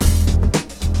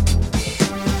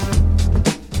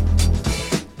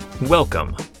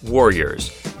Welcome, warriors,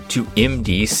 to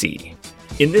MDC.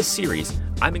 In this series,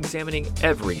 I'm examining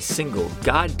every single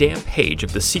goddamn page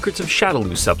of the Secrets of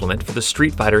Shadaloo supplement for the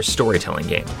Street Fighter storytelling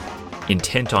game,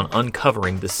 intent on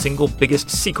uncovering the single biggest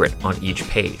secret on each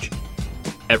page.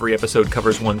 Every episode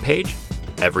covers one page,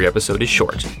 every episode is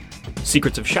short.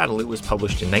 Secrets of Shadaloo was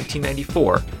published in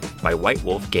 1994 by White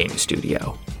Wolf Game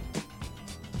Studio.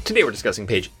 Today we're discussing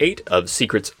page 8 of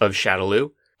Secrets of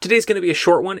Shadaloo. Today's going to be a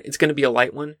short one, it's going to be a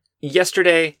light one.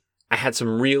 Yesterday, I had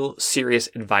some real serious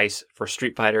advice for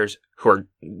Street Fighters who are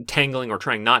tangling or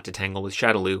trying not to tangle with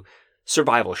Shadaloo.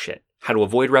 Survival shit. How to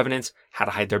avoid revenants, how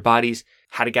to hide their bodies,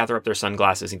 how to gather up their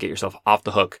sunglasses and get yourself off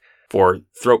the hook for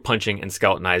throat punching and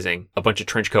skeletonizing a bunch of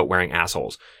trench coat wearing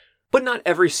assholes. But not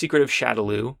every secret of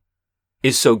Shadaloo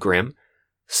is so grim.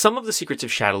 Some of the secrets of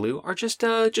Shadaloo are just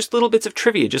little bits of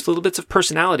trivia, just little bits of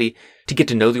personality to get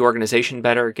to know the organization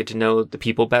better, get to know the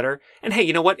people better. And hey,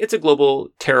 you know what? It's a global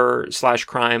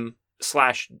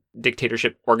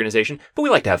terror/crime/dictatorship organization, but we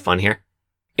like to have fun here.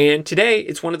 And today,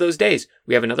 it's one of those days.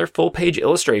 We have another full-page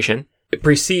illustration. It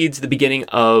precedes the beginning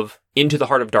of Into the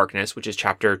Heart of Darkness, which is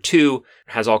chapter 2.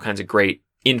 It has all kinds of great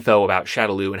info about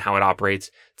Shadaloo and how it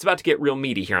operates. It's about to get real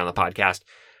meaty here on the podcast.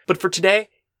 But for today,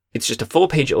 it's just a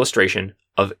full-page illustration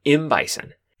of M.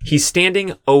 Bison. He's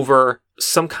standing over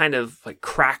some kind of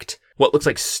cracked, what looks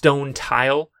like stone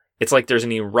tile. It's like there's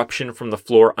an eruption from the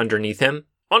floor underneath him.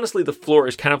 Honestly, the floor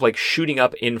is kind of like shooting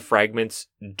up in fragments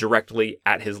directly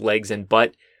at his legs and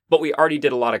butt. But we already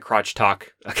did a lot of crotch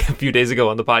talk a few days ago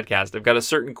on the podcast. I've got a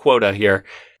certain quota here.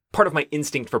 Part of my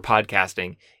instinct for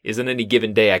podcasting is on any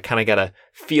given day, I kind of got to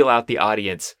feel out the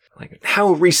audience. Like,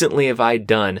 how recently have I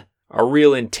done a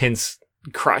real intense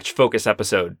crotch focus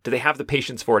episode? Do they have the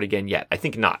patience for it again yet? I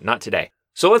think not today.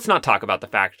 So let's not talk about the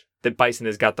fact that Bison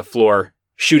has got the floor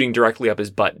shooting directly up his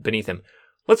butt beneath him.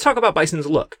 Let's talk about Bison's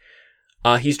look.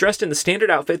 He's dressed in the standard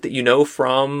outfit that you know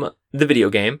from the video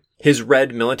game. His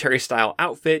red military-style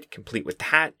outfit, complete with the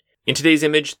hat. In today's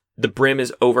image, the brim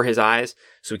is over his eyes,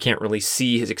 so we can't really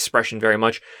see his expression very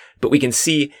much, but we can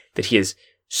see that he is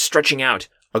stretching out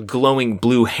a glowing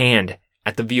blue hand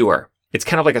at the viewer. It's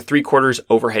kind of like a 3/4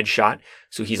 overhead shot,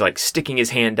 so he's sticking his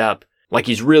hand up, like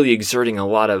he's really exerting a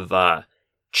lot of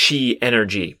chi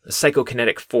energy, a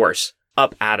psychokinetic force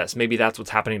up at us. Maybe that's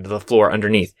what's happening to the floor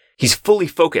underneath. He's fully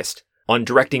focused on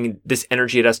directing this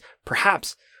energy at us.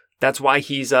 Perhaps that's why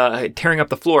he's tearing up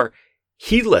the floor,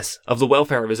 heedless of the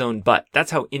welfare of his own butt.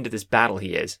 That's how into this battle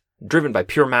he is, driven by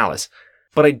pure malice.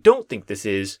 But I don't think this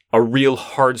is a real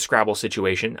hard Scrabble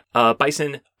situation.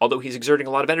 Bison, although he's exerting a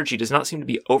lot of energy, does not seem to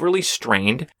be overly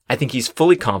strained. I think he's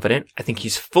fully confident. I think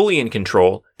he's fully in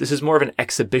control. This is more of an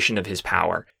exhibition of his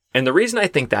power. And the reason I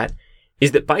think that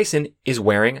is that Bison is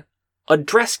wearing a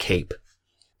dress cape.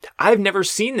 I've never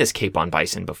seen this cape on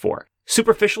Bison before.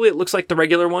 Superficially, it looks like the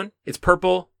regular one. It's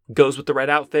purple, goes with the red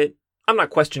outfit. I'm not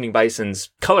questioning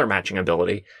Bison's color matching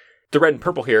ability. The red and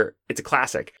purple here, it's a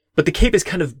classic. But the cape is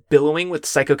kind of billowing with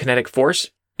psychokinetic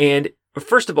force. And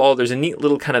first of all, there's a neat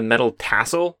little kind of metal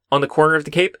tassel on the corner of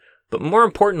the cape. But more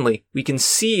importantly, we can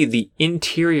see the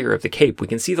interior of the cape. We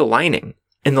can see the lining.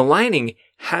 And the lining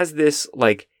has this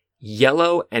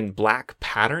yellow and black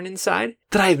pattern inside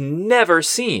that I've never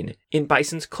seen in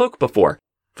Bison's cloak before.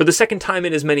 For the second time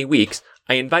in as many weeks,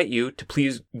 I invite you to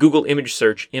please Google image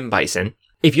search M. Bison.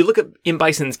 If you look at M.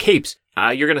 Bison's capes,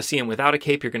 you're going to see him without a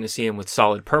cape. You're going to see him with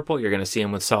solid purple. You're going to see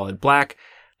him with solid black.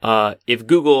 If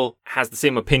Google has the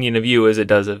same opinion of you as it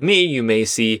does of me, you may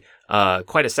see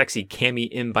quite a sexy Cammy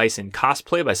M. Bison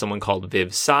cosplay by someone called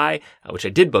Viv Sai, which I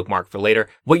did bookmark for later.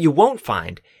 What you won't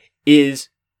find is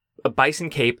a Bison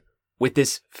cape with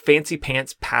this fancy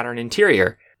pants pattern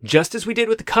interior, just as we did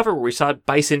with the cover where we saw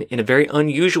Bison in a very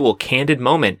unusual, candid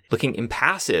moment, looking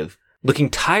impassive,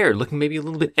 looking tired, looking maybe a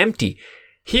little bit empty.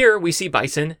 Here we see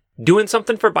Bison doing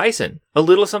something for Bison, a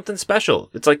little something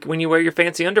special. It's like when you wear your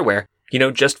fancy underwear,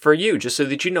 just for you, just so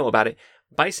that you know about it.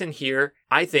 Bison here,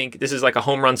 I think this is like a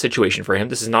home run situation for him.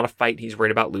 This is not a fight he's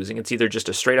worried about losing. It's either just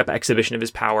a straight up exhibition of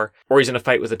his power, or he's in a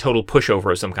fight with a total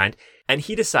pushover of some kind. And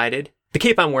he decided, the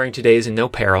cape I'm wearing today is in no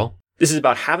peril. This is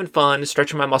about having fun,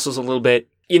 stretching my muscles a little bit.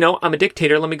 I'm a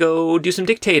dictator. Let me go do some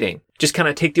dictating. Just kind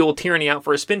of take the old tyranny out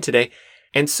for a spin today.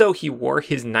 And so he wore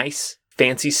his nice,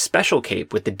 fancy special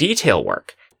cape with the detail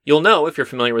work. You'll know, if you're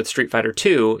familiar with Street Fighter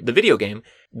 2, the video game,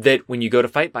 that when you go to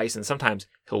fight Bison, sometimes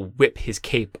he'll whip his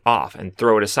cape off and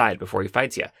throw it aside before he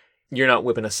fights you. You're not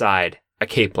whipping aside a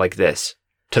cape like this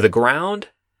to the ground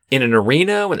in an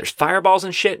arena when there's fireballs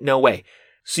and shit. No way.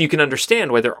 So you can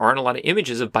understand why there aren't a lot of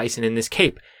images of Bison in this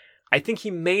cape. I think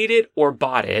he made it or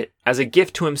bought it as a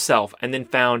gift to himself and then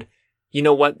found, you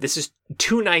know what, this is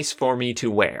too nice for me to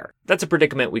wear. That's a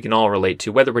predicament we can all relate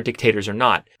to, whether we're dictators or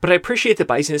not. But I appreciate that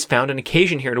Bison has found an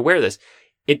occasion here to wear this.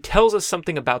 It tells us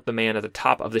something about the man at the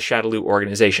top of the Shadaloo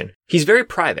organization. He's very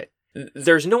private.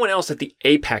 There's no one else at the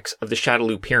apex of the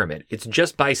Shadaloo pyramid. It's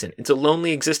just Bison. It's a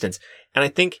lonely existence. And I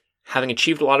think having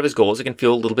achieved a lot of his goals, it can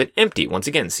feel a little bit empty. Once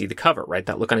again, see the cover, right?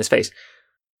 That look on his face.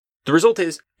 The result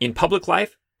is, in public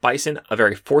life, Bison, a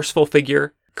very forceful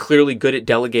figure, clearly good at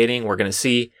delegating. We're going to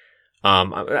see.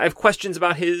 I have questions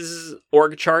about his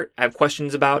org chart. I have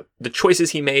questions about the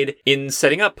choices he made in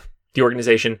setting up the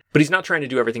organization, but he's not trying to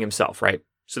do everything himself, right?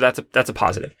 So that's a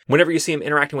positive. Whenever you see him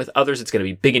interacting with others, it's going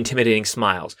to be big, intimidating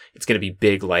smiles. It's going to be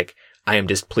big, like, I am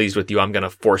displeased with you, I'm going to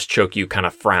force choke you kind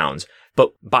of frowns.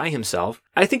 But by himself,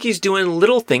 I think he's doing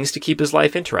little things to keep his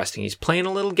life interesting. He's playing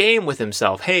a little game with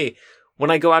himself. Hey,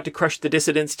 when I go out to crush the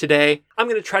dissidents today, I'm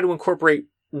going to try to incorporate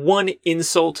one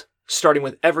insult starting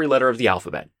with every letter of the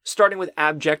alphabet. Starting with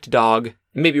abject dog,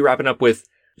 maybe wrapping up with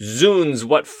zoons,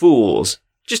 what fools.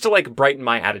 Just to like brighten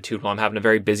my attitude while I'm having a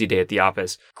very busy day at the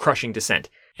office, crushing dissent.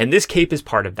 And this cape is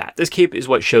part of that. This cape is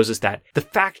what shows us that the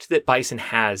fact that Bison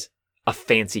has a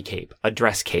fancy cape, a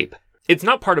dress cape, it's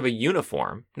not part of a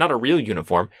uniform, not a real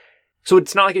uniform. So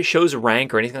it's not like it shows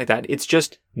rank or anything like that. It's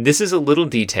just, this is a little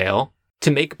detail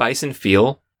to make Bison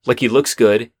feel like he looks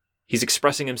good. He's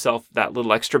expressing himself that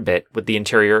little extra bit with the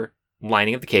interior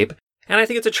lining of the cape. And I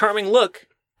think it's a charming look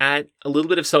at a little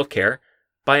bit of self-care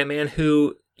by a man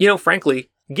who, you know, frankly,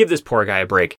 give this poor guy a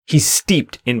break. He's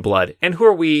steeped in blood. And who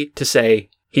are we to say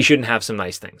he shouldn't have some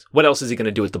nice things? What else is he going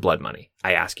to do with the blood money?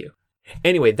 I ask you.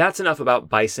 Anyway, that's enough about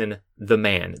Bison the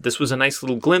man. This was a nice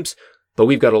little glimpse, but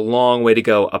we've got a long way to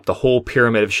go up the whole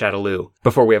pyramid of Shadaloo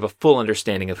before we have a full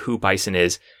understanding of who Bison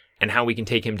is and how we can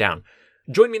take him down.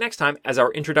 Join me next time as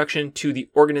our introduction to the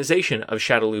organization of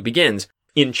Shadaloo begins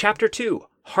in Chapter 2,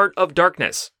 Heart of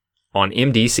Darkness, on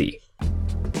MDC.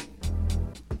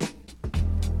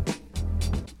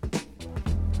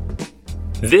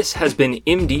 This has been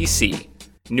MDC.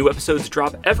 New episodes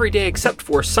drop every day except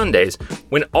for Sundays,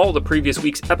 when all the previous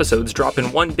week's episodes drop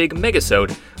in one big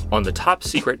megasode on the top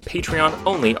secret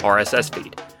Patreon-only RSS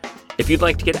feed. If you'd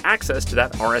like to get access to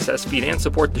that RSS feed and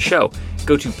support the show,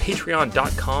 go to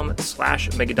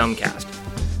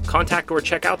patreon.com/megadumbcast. Contact or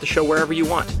check out the show wherever you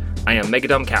want. I am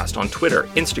Megadumbcast on Twitter,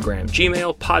 Instagram,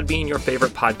 Gmail, Podbean, your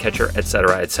favorite podcatcher,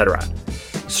 etc., etc.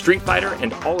 Street Fighter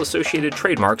and all associated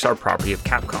trademarks are property of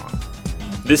Capcom.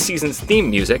 This season's theme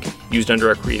music, used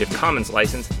under a Creative Commons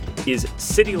license, is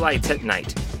City Lights at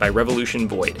Night by Revolution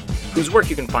Void, whose work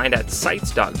you can find at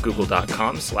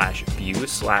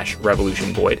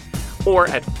sites.google.com/view/revolutionvoid or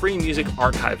at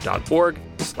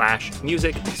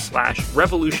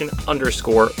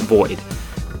freemusicarchive.org/music/revolution_void.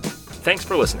 Thanks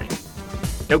for listening.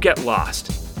 Now get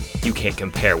lost. You can't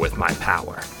compare with my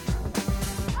power.